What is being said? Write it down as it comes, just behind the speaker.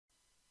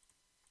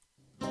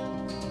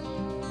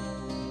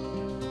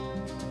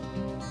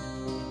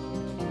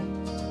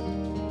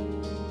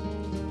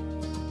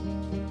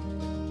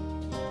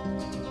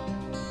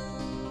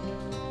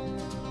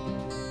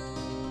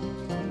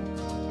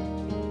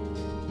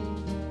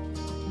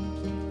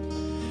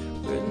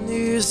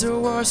these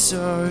words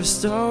are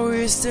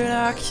stories that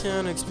I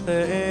can't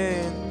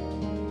explain.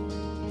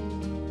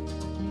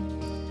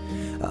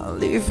 I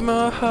leave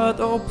my heart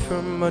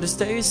open, but it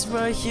stays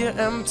right here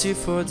empty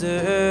for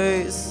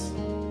days.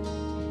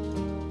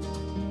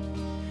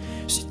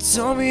 She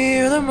told me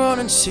in the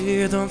morning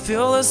she don't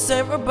feel the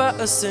same about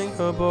us in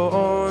her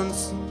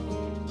bones.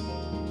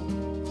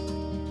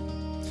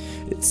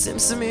 It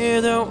seems to me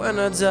that when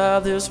I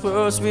die, these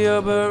words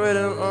will be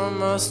written on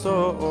my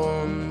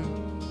stone.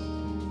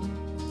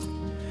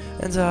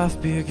 And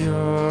I've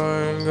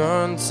begun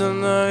gone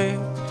tonight.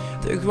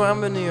 The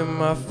ground beneath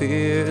my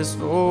feet is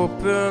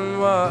open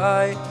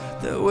wide.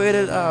 The way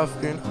that I've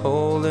been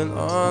holding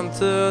on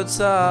too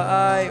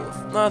tight,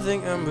 with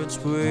nothing in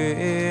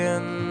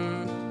between.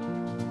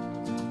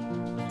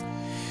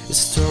 The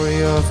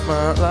story of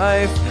my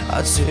life,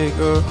 I take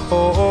her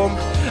home.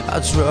 I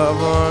drive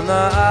all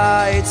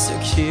night to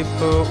keep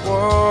her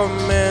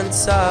warm in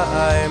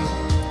time.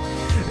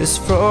 It's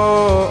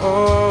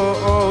frozen.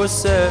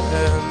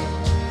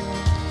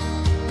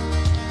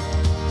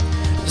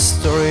 The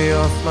story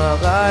of my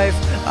life,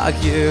 I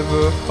give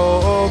her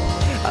hope.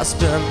 I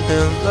spend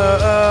in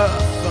love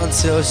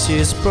until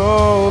she's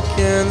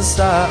broken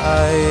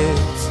inside.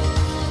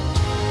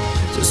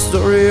 The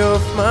story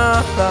of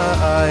my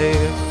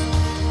life.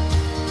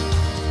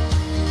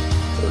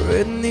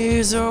 Written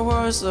these are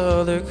words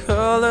of the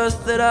colors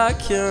that I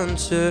can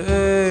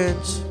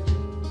change.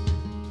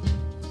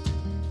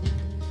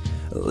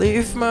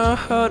 Leave my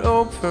heart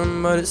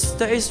open, but it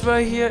stays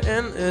right here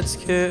in its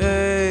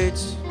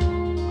cage.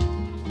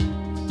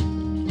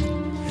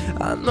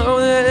 I know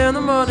that in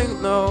the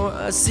morning, no,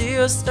 I see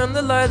her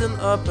standing lighting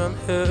up on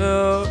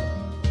hill.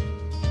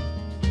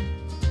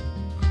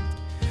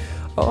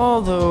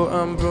 Although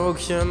I'm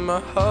broken, my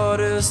heart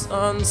is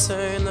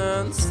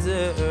untainted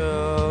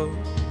still.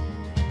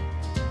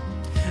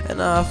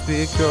 And I've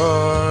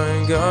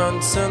begun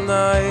gone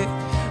tonight.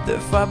 The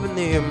fire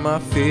beneath my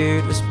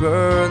feet is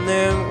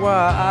burning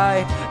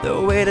wide. The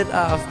way that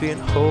I've been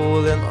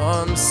holding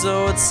on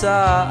so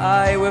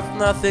tight, with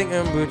nothing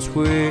in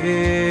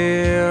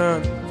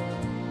between.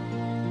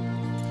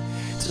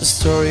 The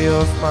story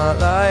of my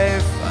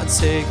life, I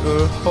take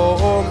her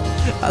home.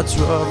 I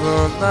drive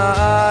all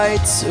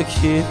night to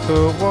keep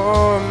her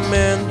warm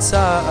in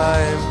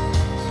time.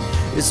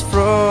 It's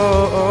frozen.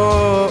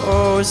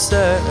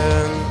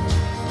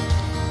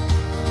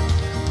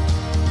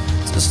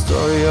 The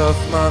story of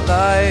my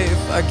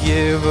life, I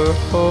give her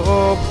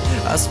hope.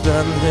 I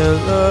spend her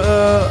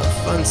love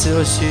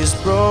until she's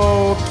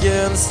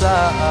broken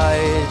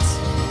inside.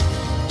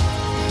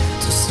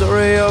 The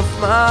story of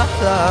my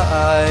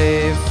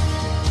life.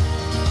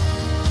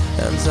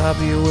 And I'll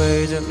be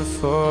waiting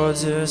for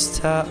this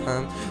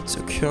time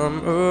to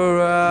come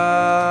around.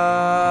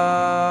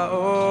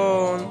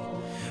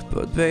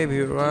 But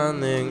baby,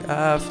 running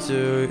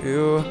after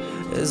you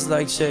is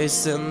like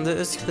chasing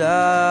this clouds.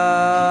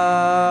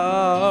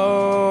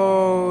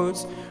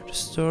 The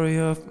story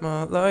of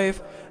my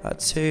life, I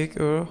take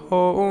her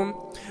home.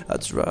 I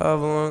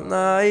drive all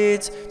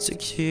night to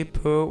keep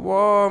her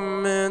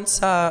warm in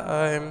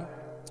time.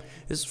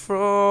 It's frozen.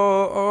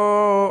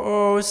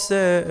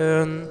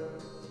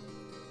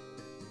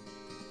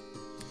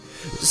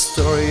 The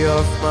story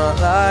of my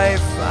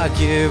life, I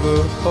give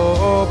her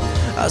hope.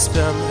 I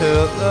spend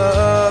her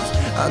love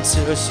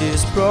until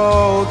she's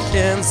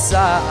broken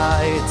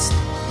inside.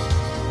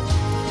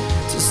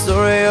 The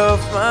story of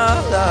my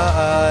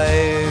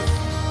life.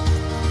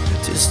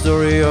 The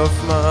story of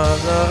my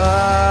life.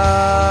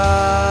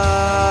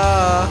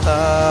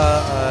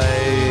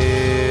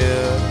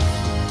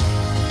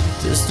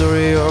 The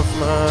story of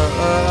my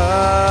life.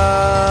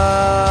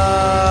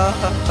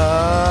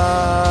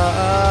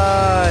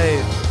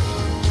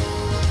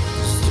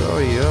 The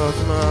story of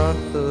my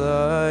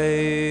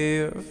life.